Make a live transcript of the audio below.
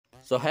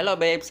So hello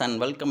babes and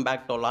welcome back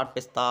to Lord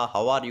Pista.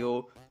 How are you?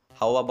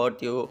 How about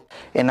you?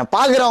 என்ன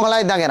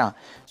பாக்குறவங்களாம் இதான் கேக்குறான்.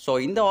 So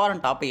இந்த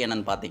வாரம் topic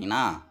என்னென்னு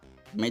பார்த்தீங்கன்னா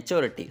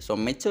மெச்சூரிட்டி. ஸோ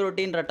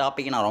மெச்சூரிட்டின்ற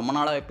டாபிக் நான் ரொம்ப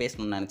நாளாகவே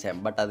பேசணும்னு நினச்சேன்.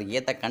 பட் அதுக்கு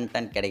ஏற்ற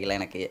கண்டென்ட் கிடைக்கல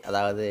எனக்கு.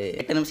 அதாவது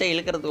 8 நிமிஷம்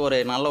இழுக்கிறதுக்கு ஒரு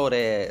நல்ல ஒரு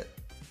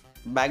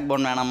பேக்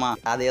போன் வேணாமா,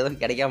 அது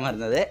எதுவும் கிடைக்காம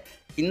இருந்தது.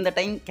 இந்த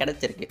டைம்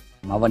கிடைச்சிருக்கு.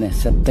 அவனை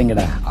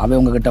செத்தங்கடா, அவன்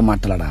உங்ககிட்ட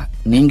மாட்டலடா,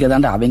 நீங்க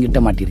தாண்டா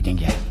அவங்கிட்ட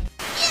மாட்டிருக்கீங்க.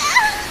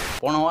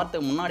 போன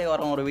வாரத்துக்கு முன்னாடி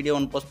வாரம் ஒரு வீடியோ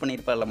ஒன்று போஸ்ட்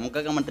பண்ணியிருப்பார்ல,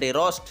 முக்க கமெண்ட்ரி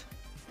ரோஸ்ட்.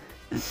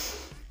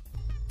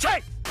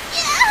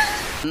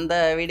 அந்த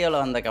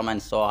வீடியோவில் வந்த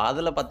கமெண்ட். ஸோ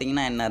அதில்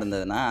பார்த்தீங்கன்னா என்ன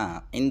இருந்ததுன்னா,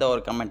 இந்த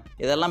ஒரு கமெண்ட்,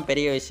 இதெல்லாம்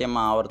பெரிய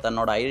விஷயமா, அவர்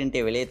தன்னோட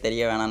ஐடென்டிட்டி வெளியே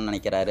தெரிய வேணாம்னு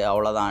நினைக்கிறாரு,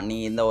 அவ்வளோதான், நீ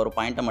இந்த ஒரு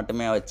பாயிண்ட்டை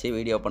மட்டுமே வச்சு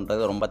வீடியோ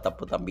பண்ணுறது ரொம்ப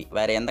தப்பு தம்பி,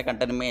 வேறு எந்த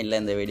கண்டென்ட்டுமே இல்லை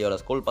இந்த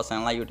வீடியோவில். ஸ்கூல்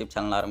பசங்களாம் யூடியூப்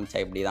சேனல்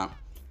ஆரம்பித்தா இப்படி தான்.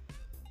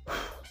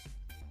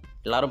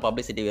 எல்லோரும்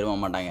பப்ளிசிட்டி விரும்ப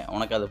மாட்டாங்க,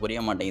 உனக்கு அது புரிய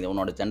மாட்டேங்குது,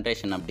 உன்னோட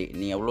ஜென்ரேஷன் அப்படி.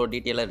 நீ எவ்வளோ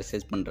டீட்டெயிலாக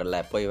ரிசர்ச் பண்ணுறல,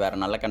 போய்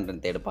வேறு நல்ல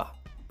கண்டென்ட் தேடுப்பா,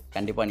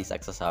 கண்டிப்பாக நீ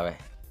சக்ஸஸ் ஆவே.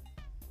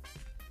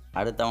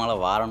 அடுத்தவங்கள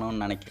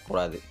வாரணும்னு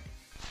நினைக்கக்கூடாது.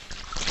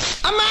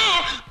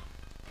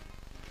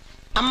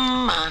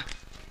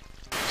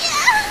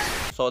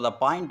 ஸோ த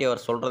பாயிண்ட்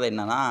இவர் சொல்கிறது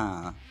என்னென்னா,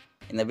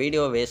 இந்த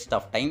வீடியோ வேஸ்ட்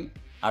ஆஃப் டைம்,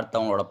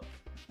 அடுத்தவங்களோட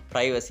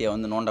ப்ரைவசியை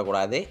வந்து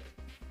நோண்டக்கூடாது,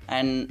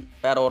 அண்ட்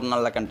வேறு ஒரு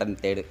நல்ல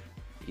கண்டென்ட் தேடு.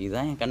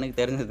 இதுதான் என் கண்ணுக்கு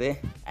தெரிஞ்சது.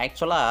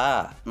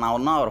 ஆக்சுவலாக நான்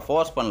ஒன்றும் அவரை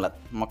ஃபோர்ஸ் பண்ணல,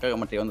 மக்கள்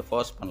கமெண்ட்ரி வந்து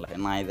ஃபோர்ஸ் பண்ணல.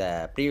 நான் இதை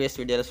ப்ரீவியஸ்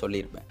வீடியோவில்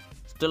சொல்லியிருப்பேன்,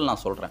 ஸ்டில்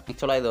நான் சொல்கிறேன்.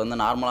 ஆக்சுவலாக இது வந்து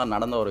நார்மலாக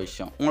நடந்த ஒரு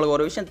விஷயம். உங்களுக்கு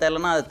ஒரு விஷயம்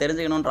தெரியலனா அது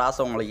தெரிஞ்சுக்கணுன்ற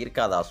ஆசை உங்களுக்கு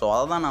இருக்காதா? ஸோ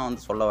அதை தான் நான்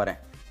வந்து சொல்ல வரேன்.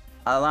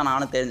 அதை தான்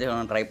நானும்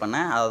தெரிஞ்சுக்கணும்னு ட்ரை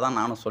பண்ணேன், அதை தான்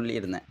நானும்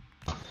சொல்லியிருந்தேன்.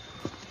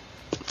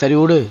 சரி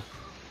விடு,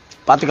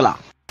 பார்த்துக்கலாம்.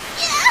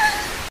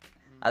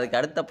 அதுக்கு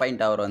அடுத்த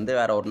பாயிண்ட் அவர் வந்து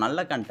வேறு ஒரு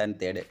நல்ல கண்டென்ட்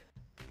தேடு.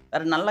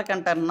 வேறு நல்ல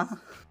கண்டென்ட்னா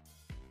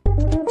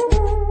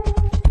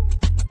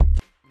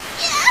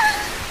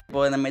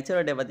இப்போது இந்த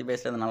மெச்சூரிட்டியை பற்றி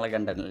பேசுகிறது நல்ல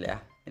கண்டென்ட் இல்லையா?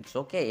 It's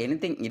okay,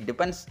 anything, it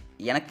depends.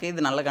 எனக்கு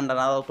இது நல்ல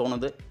கண்டென்ட்டாக தான்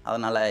தோணுது,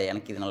 அதனால்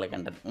எனக்கு இது நல்ல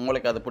கண்டென்ட்.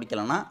 உங்களுக்கு அது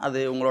பிடிக்கலன்னா அது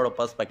உங்களோட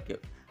பர்ஸ்பெக்டிவ்,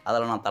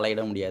 அதில் நான்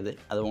தலையிட முடியாது,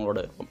 அது உங்களோட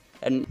இருக்கும்.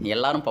 அண்ட்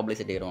எல்லோரும்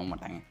பப்ளிசிட்டி விரும்ப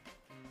மாட்டாங்க.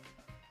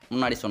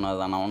 முன்னாடி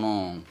சொன்னது தான், நான்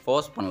ஒன்றும்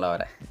ஃபோர்ஸ் பண்ணல.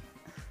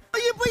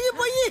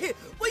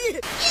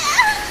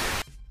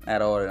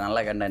 வேறு ஒரு நல்ல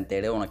கண்டென்ட்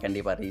தேடு, உனக்கு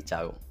கண்டிப்பாக ரீச்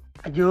ஆகும்.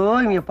 ஐயோ,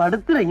 இங்க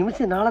படுத்துற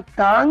நிமிஷம்னால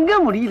தாங்க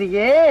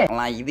முடியலையே.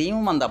 நான்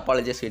இதையும் அந்த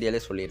அப்பாலஜிஸ்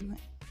வீடியோலேயே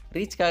சொல்லியிருந்தேன்.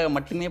 ரீச்காக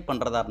மட்டுமே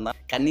பண்ணுறதா இருந்தால்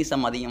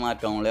கன்னிசம் அதிகமாக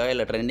இருக்கவங்களோ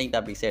இல்லை ட்ரெண்டிங்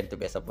டாபிக்ஸே எடுத்து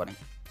பேச போகிறேன்.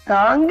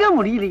 தாங்க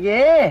முடியலையே.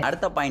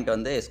 அடுத்த பாயிண்ட்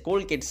வந்து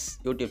ஸ்கூல் கிட்ஸ்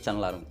யூடியூப்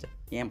சேனல் ஆரம்பிச்சு.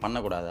 ஏன்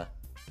பண்ணக்கூடாதா?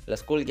 இல்லை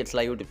ஸ்கூல்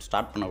கிட்ஸ்லாம் யூடியூப்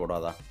ஸ்டார்ட்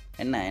பண்ணக்கூடாதா?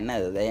 என்ன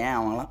இது? ஏன்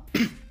அவங்களாம்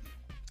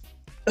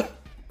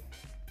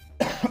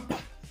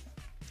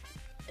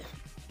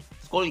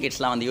ஸ்கூல்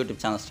கிட்ஸ்லாம் வந்து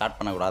யூடியூப் சேனல் ஸ்டார்ட்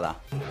பண்ணக்கூடாதா?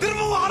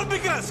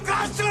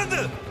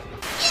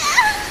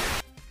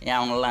 ஏன்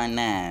அவங்களாம்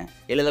என்ன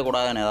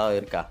எழுதக்கூடாதுன்னு ஏதாவது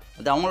இருக்கா?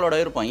 அது அவங்களோட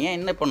விருப்பம். ஏன்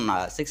என்ன பண்ணா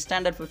 6th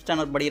ஸ்டாண்டர்ட் 5th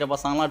ஸ்டாண்டர்ட் படிக்கிற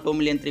பசங்களாம் 2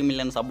 மில்லியன் 3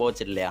 மில்லியன் சப்போ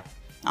வச்சிட்டு இல்லையா?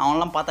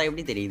 அவங்களாம் பார்த்தா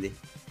எப்படி தெரியுது?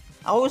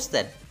 House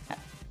that?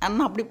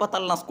 அண்ணா அப்படி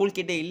பார்த்தாலும் நான் ஸ்கூல்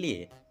கிட்டே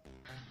இல்லையே.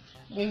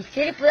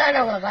 சிரிப்பு தான்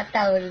உங்களை பார்த்தா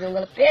வருது,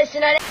 உங்களை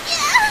பேசினாலே.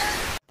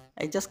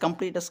 I just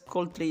complete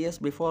school 3 years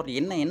before.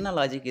 என்ன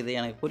லாஜிக் இது?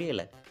 எனக்கு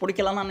புரியலை.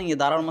 பிடிக்கலன்னா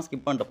நீங்கள் தாராளமாக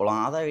ஸ்கிப் பண்ணிட்டு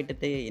போகலாம். அதை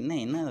விட்டுட்டு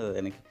என்ன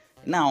எனக்கு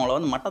என்ன அவங்கள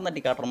வந்து மட்டம்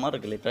தட்டி காட்டுற மாதிரி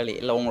இருக்குது லிட்ரலி.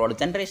 இல்லை உங்களோட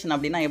ஜென்ரேஷன்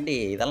அப்படின்னா எப்படி?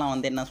 இதெல்லாம்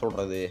வந்து என்ன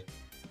சொல்கிறது?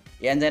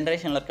 என்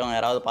ஜென்ரேஷனில் இருக்கவங்க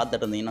யாராவது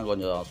பார்த்துட்டு இருந்தீங்கன்னா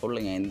கொஞ்சம்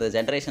சொல்லுங்கள், இந்த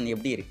ஜென்ரேஷன்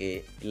எப்படி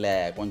இருக்குது? இல்லை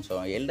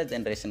கொஞ்சம் எல்டர்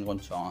ஜென்ரேஷன்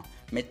கொஞ்சம்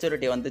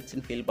மெச்சூரிட்டி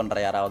வந்துச்சுன்னு ஃபீல்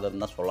பண்ணுற யாராவது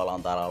இருந்தால்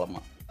சொல்லலாம்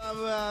தாராளமாக.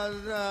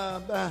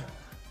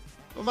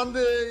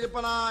 வந்து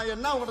இப்போ நான்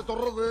என்ன உங்கள்கிட்ட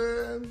சொல்கிறது?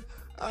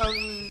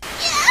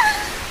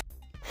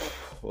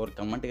 ஒரு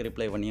கமெண்ட்டுக்கு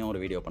ரிப்ளை பண்ணியும்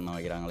ஒரு வீடியோ பண்ண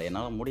வைக்கிறாங்களே,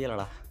 என்னால்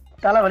முடியலடா,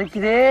 தலை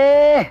வலிக்குதே.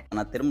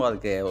 நான் திரும்ப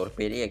அதுக்கு ஒரு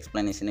பெரிய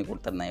எக்ஸ்ப்ளனேஷனே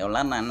கொடுத்துருந்தேன். எவ்வளோ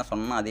நான் என்ன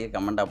சொன்னேன்னா அதிக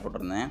கமெண்ட்டாக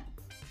போட்டிருந்தேன்.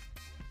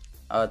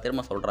 அவர்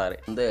திரும்ப சொல்கிறாரு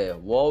வந்து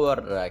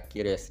ஓவர்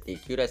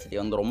க்யூரியாசிட்டி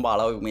வந்து ரொம்ப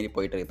அளவுக்கு மீறி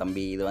போயிட்டுருக்கு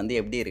தம்பி. இது வந்து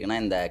எப்படி இருக்குன்னா,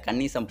 இந்த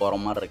கன்னிசம் போகிற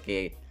மாதிரி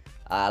இருக்குது.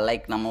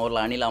 லைக் நம்ம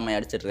ஊரில் அணிலாமை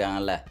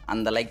அடிச்சிட்ருக்காங்கல்ல,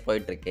 அந்த லைக்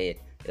போயிட்டுருக்கு.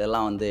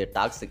 இதெல்லாம் வந்து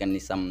டாக்ஸிக்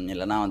கன்னிசம்,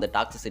 இல்லைனா வந்து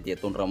டாக்ஸிசிட்டியை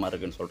தூண்டுற மாதிரி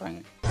இருக்குன்னு சொல்கிறாங்க.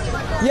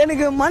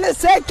 எனக்கு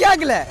மனசே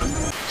கேட்கல.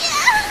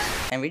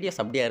 என்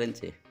வீடியோஸ் அப்படியே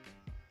இருந்துச்சு.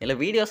 இல்லை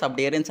வீடியோஸ்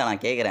அப்படியே இருந்துச்சா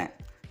நான் கேட்குறேன்.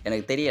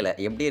 எனக்கு தெரியலை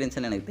எப்படி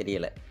இருந்துச்சுன்னு எனக்கு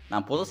தெரியலை.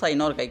 நான் புதுசாக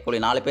இன்னொரு கைக்கூலி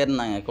 4 பேர்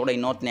இருந்தாங்க கூட,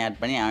 இன்னொருத்தனை ஆட்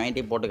பண்ணி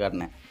அவன்கிட்டையும் போட்டு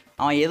காட்டினேன்.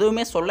 அவன்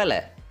எதுவுமே சொல்லலை.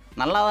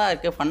 நல்லா தான்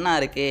இருக்குது, ஃபன்னாக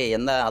இருக்குது,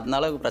 அந்த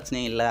அளவுக்கு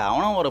பிரச்சனையும் இல்லை.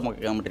 அவனும் ஒரு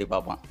கமெண்ட்ரி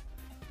பார்ப்பான்.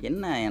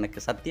 என்ன எனக்கு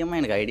சத்தியமாக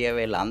எனக்கு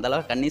ஐடியாவே இல்லை.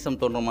 அந்தளவுக்கு கன்னிசம்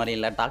தோன்ற மாதிரி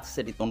இல்லை,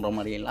 டாக்ஸிசிட்டி தோன்ற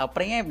மாதிரி இல்லை.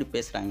 அப்புறம் ஏன் இப்படி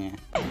பேசுகிறாங்க?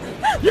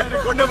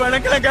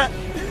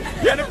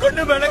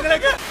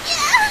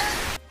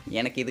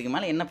 எனக்கு இதுக்கு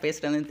மேலே என்ன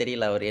பேசுகிறதுன்னு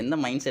தெரியல. அவர் எந்த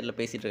மைண்ட் செட்டில்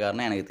பேசிகிட்டு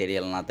இருக்காருன்னு எனக்கு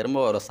தெரியலை. நான்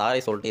திரும்ப ஒரு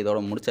சாரி சொல்லிட்டு இதோட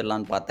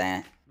முடிச்சிடலான்னு பார்த்தேன்.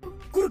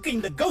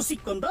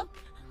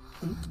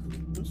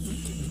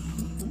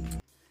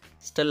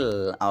 ஸ்டில்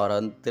அவர்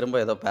வந்து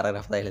திரும்ப ஏதோ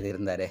பேராகிராஃப் தான்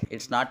எழுதியிருந்தார்.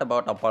 It's not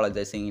about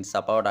apologising, it's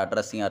about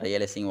addressing R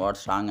realising what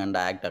strong and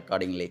act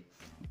accordingly.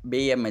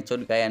 B a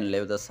matured guy and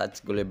live the such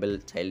gullible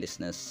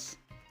childishness.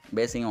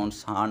 Basing on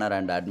honor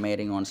and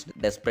admiring one's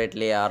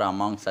desperately are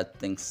among such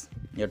things.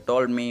 You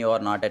told me you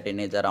are not a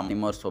teenager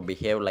anymore, so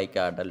behave like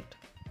an adult.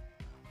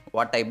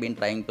 what I've been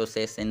trying to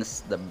say since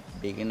the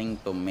beginning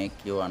to make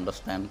you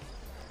understand.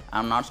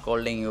 I'm not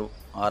scolding you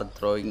or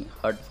throwing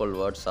hurtful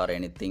words or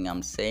anything.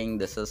 I'm saying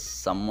this is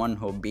someone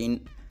who been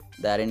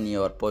there in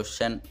your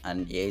position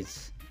and age.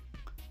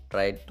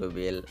 Try to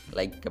be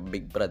like a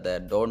big brother.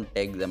 Don't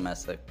take them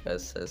as a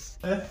curses.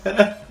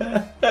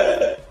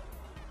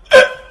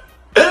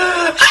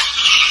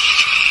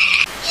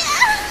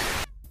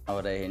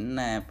 அவர் என்ன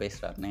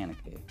பேசுகிறாருன்னு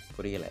எனக்கு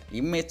புரியலை.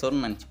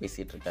 இம்மெச்சூர்னு நினச்சி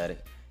பேசிகிட்டு இருக்காரு.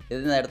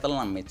 இந்த இடத்துல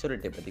நான்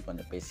மெச்சூரிட்டியை பற்றி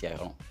கொஞ்சம்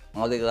பேசியாகணும்.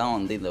 அதுக்கு தான்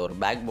வந்து இந்த ஒரு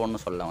பேக் போன்னு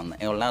சொல்ல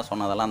வந்தேன். இவ்வளோ நேரம்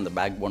சொன்னதெல்லாம் அந்த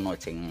பேக் போன்னு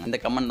வச்சுக்கோங்க. இந்த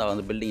கமெண்ட்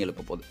வந்து பில்டிங்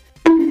எழுப்ப போகுது.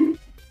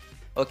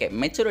 ஓகே,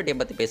 மெச்சூரிட்டியை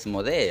பற்றி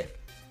பேசும்போது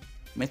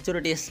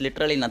மெச்சூரிட்டி இஸ்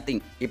லிட்ரலி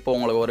நத்திங். இப்போ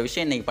உங்களுக்கு ஒரு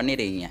விஷயம் இன்றைக்கி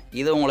பண்ணிடுறீங்க,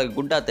 இது உங்களுக்கு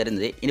குட்டாக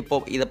தெரிஞ்சு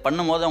இப்போது இதை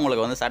பண்ணும்போது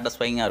உங்களுக்கு வந்து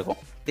சாட்டிஸ்ஃபைங்காக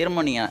இருக்கும்.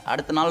 திரும்ப நீங்கள்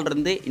அடுத்த நாள்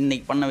இருந்து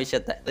இன்றைக்கி பண்ண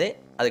விஷயத்த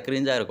அது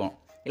கிரிஞ்சாக இருக்கும்.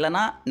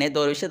 இல்லைனா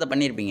நேற்று ஒரு விஷயத்த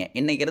பண்ணியிருப்பீங்க,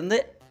 இன்றைக்கி இருந்து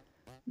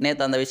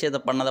நேற்று அந்த விஷயத்தை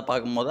பண்ணதை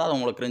பார்க்கும்போது அது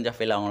உங்களுக்கு கிரிஞ்சாக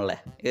ஃபீல் ஆகும்ல.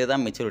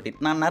 இதுதான் மெச்சூரிட்டி.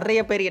 நான் நிறைய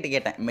பேர்கிட்ட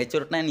கேட்டேன்,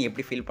 மெச்சூரிட்டினா நீ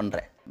எப்படி ஃபீல் பண்ணுற,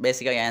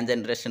 பேசிக்காக என்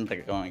ஜென்ரேஷன்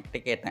இருக்கவங்ககிட்ட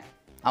கேட்டேன்.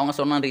 அவங்க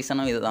சொன்ன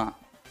ரீசனும் இதுதான்.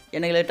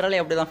 எனக்கு லிட்டரலி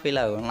அப்படி தான் ஃபீல்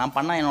ஆகும். நான்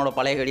பண்ணால் என்னோட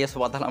பழைய வீடியோஸ்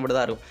பார்த்தாலும் அப்படி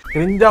தான் இருக்கும்.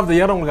 கிரிஞ்ச் ஆஃப் தி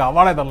இயர் உங்களுக்கு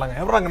அவார்டே தரலாங்க.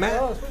 எப்பறாங்கண்ணே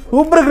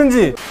சூப்பர்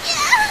கிரிஞ்சு.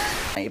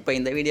 இப்போ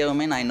இந்த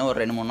வீடியோவுமே நான் இன்னும்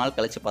ஒரு 2-3 நாள்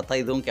கழிச்சு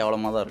பார்த்தா இதுவும்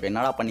கேவலமாக தான் இருக்கும்.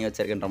 என்னடா பண்ணி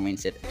வச்சிருக்கேன்ற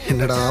மைண்ட் செட்.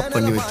 என்னடா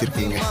பண்ணி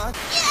வச்சிருக்கீங்க.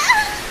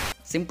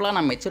 சிம்பிளாக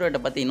நான்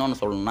மெச்சூரிட்டியை பற்றி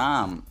இன்னொன்று சொல்லணும்னா,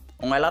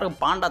 உங்கள்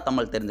எல்லாருக்கும் பாண்டா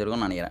தமிழ்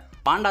தெரிஞ்சிருக்கும்னு நினைக்கிறேன்.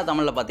 பாண்டா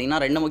தமிழில் பார்த்தீங்கன்னா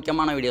 2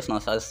 முக்கியமான வீடியோஸ்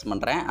நான் சஜஸ்ட்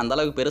பண்ணுறேன்.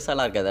 அந்தளவுக்கு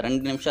பெருசாலாம் இருக்காது,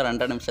 2 நிமிஷம்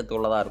 2.5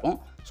 நிமிஷத்துக்குள்ளே தான் இருக்கும்.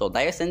 ஸோ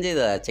தயவு செஞ்சு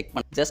இதை செக்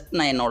பண்ணி ஜஸ்ட்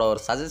நான் என்னோட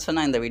ஒரு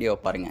சஜஷனாக இந்த வீடியோ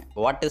பாருங்கள்.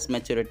 What is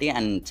maturity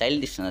and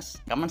childishness.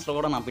 கமெண்ட்ஸில்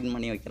கூட நான் பின்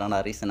பண்ணி வைக்கிறேன்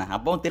ரீசனை.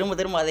 அப்போ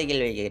திரும்ப அதே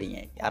கேள்வி கேட்குறீங்க,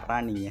 யாரா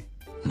நீங்கள்?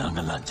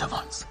 நாங்கள்லாம்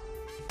ஜவான்ஸ்.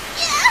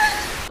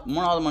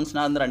 3வது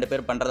மனுஷனாக வந்து 2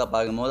 பேர் பண்ணுறதை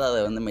பார்க்கும்போது அது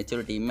வந்து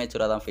மெச்சூரிட்டி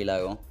இம்மெச்சூராக தான் ஃபீல்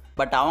ஆகும்.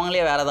 பட்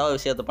அவங்களே வேறு ஏதாவது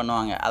விஷயத்தை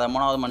பண்ணுவாங்க, அதை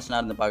 3வது மனுஷனாக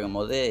இருந்து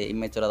பார்க்கும்போது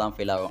இம்மெச்சூராக தான்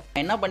ஃபீல் ஆகும்.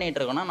 என்ன பண்ணிகிட்டு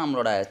இருக்கோன்னா,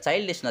 நம்மளோட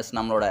சைல்டிஷ்னஸ்,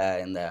 நம்மளோட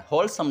இந்த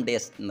ஹோல்சம்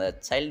டேஸ், இந்த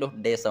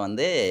சைல்டுஹுட் டேஸை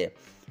வந்து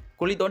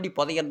குழி தோண்டி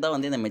புதைக்கிறது தான்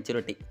வந்து இந்த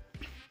மெச்சூரிட்டி.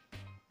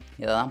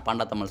 இதை தான்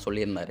பாண்டா தமிழ்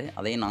சொல்லியிருந்தாரு,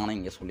 அதையும் நானும்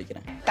இங்கே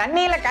சொல்லிக்கிறேன்.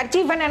 தண்ணியில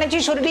கர்ச்சீஃபை நினைச்சு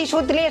சுருட்டி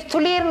சூத்திலே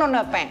சுளிர்னு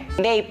வைப்பேன்.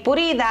 டேய்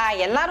புரியுதா,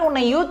 எல்லாரும்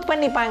உன்னை யூத்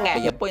பண்ணிப்பாங்க.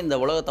 எப்போ இந்த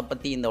உலகத்தை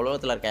பற்றி, இந்த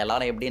உலகத்தில் இருக்க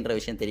எல்லாரும் எப்படின்ற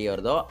விஷயம் தெரிய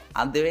வருதோ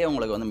அதுவே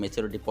உங்களுக்கு வந்து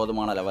மெச்சூரிட்டி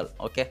போதுமான லெவல்.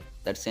 Okay,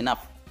 that's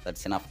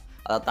enough.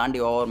 அதை தாண்டி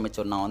ஓவர்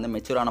மெச்சூர், நான் வந்து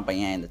மெச்சூரான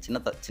பையன், இந்த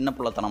சின்ன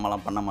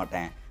பிள்ளைத்தனமெல்லாம் பண்ண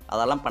மாட்டேன்,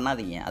 அதெல்லாம்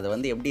பண்ணாதீங்க. அது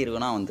வந்து எப்படி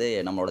இருக்குன்னா வந்து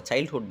நம்மளோட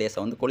சைல்ட்ஹுட் டேஸை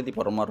வந்து கொளுத்தி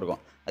போடுற மாதிரி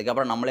இருக்கும்.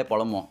 அதுக்கப்புறம் நம்மளே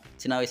புலம்போம்,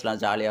 சின்ன வயசில்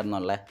ஜாலியாக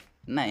இருந்தோம்ல,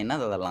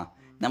 என்னது அதெல்லாம்,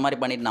 இந்த மாதிரி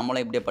பண்ணிவிட்டு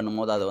நம்மளும் இப்படியே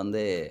பண்ணும்போது அது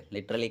வந்து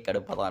லிட்ரலி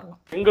கடுப்பாக தான்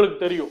இருக்கும். எங்களுக்கு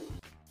தெரியும்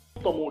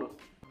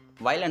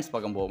வயலன்ஸ்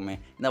பக்கம் போகுமே.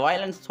 இந்த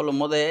வயலன்ஸ்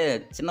சொல்லும் போது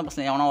சின்ன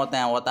பசங்க எவனோ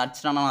ஒருத்தன்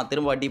அடிச்சிட்டானா நான்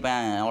திரும்ப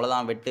அடிப்பேன்,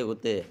 அவ்வளோதான், வெட்டு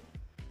குத்து,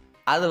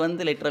 அது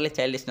வந்து லிட்ரலி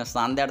சைல்டிஷ்னஸ்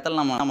தான். அந்த இடத்துல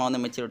நம்ம வந்து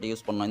மெச்சூரிட்டி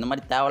யூஸ் பண்ணணும். இந்த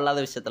மாதிரி தேவையில்லாத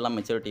விஷயத்தெல்லாம்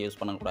மெச்சூரிட்டி யூஸ்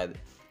பண்ணக்கூடாது.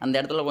 அந்த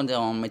இடத்துல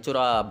கொஞ்சம்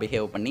மெச்சூராக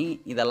பிஹேவ் பண்ணி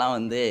இதெல்லாம்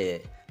வந்து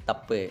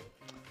தப்பு,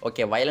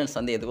 ஓகே வயலன்ஸ்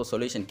வந்து எதுக்கும்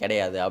சொல்யூஷன்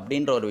கிடையாது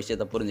அப்படின்ற ஒரு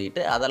விஷயத்தை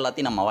புரிஞ்சுக்கிட்டு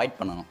அதெல்லாத்தையும் நம்ம அவாய்ட்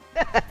பண்ணணும்.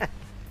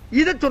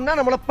 இதை சொன்னா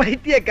நம்மள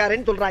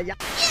பைத்தியக்காரன்னு சொல்றாயா.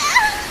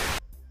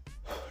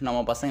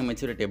 நம்ம பசங்க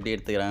மெச்சூரிட்டி எப்படி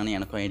எடுத்துக்கிறாங்கன்னு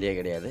எனக்கும் ஐடியா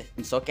கிடையாது.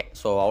 It's okay.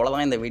 ஸோ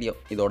அவ்வளோதான் இந்த வீடியோ.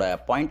 இதோட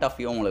பாயிண்ட் ஆஃப்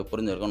வியூ உங்களுக்கு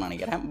புரிஞ்சிருக்கும்னு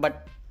நினைக்கிறேன். But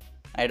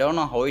I don't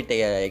know how it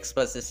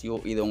expresses you.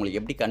 இது உங்களுக்கு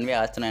எப்படி கன்வே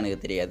ஆச்சுன்னா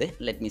எனக்கு தெரியாது.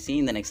 Let me see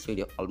in the next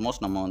video.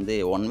 Almost நம்ம வந்து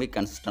 1 வீக்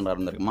கன்சிஸ்டண்டாக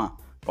இருந்திருக்குமா,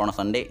 போன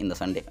சண்டே இந்த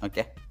சண்டே.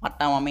 ஓகே,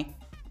 மட்டா மாமி.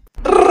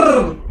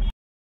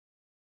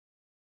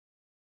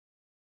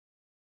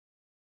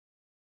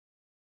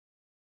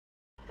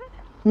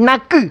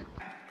 நக்கு.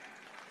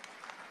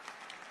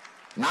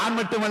 நான்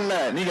மட்டுமல்ல,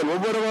 நீங்கள்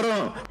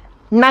ஒவ்வொருவரும்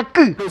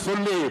நக்கு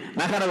சொல்லி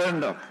நகர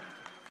வேண்டும்.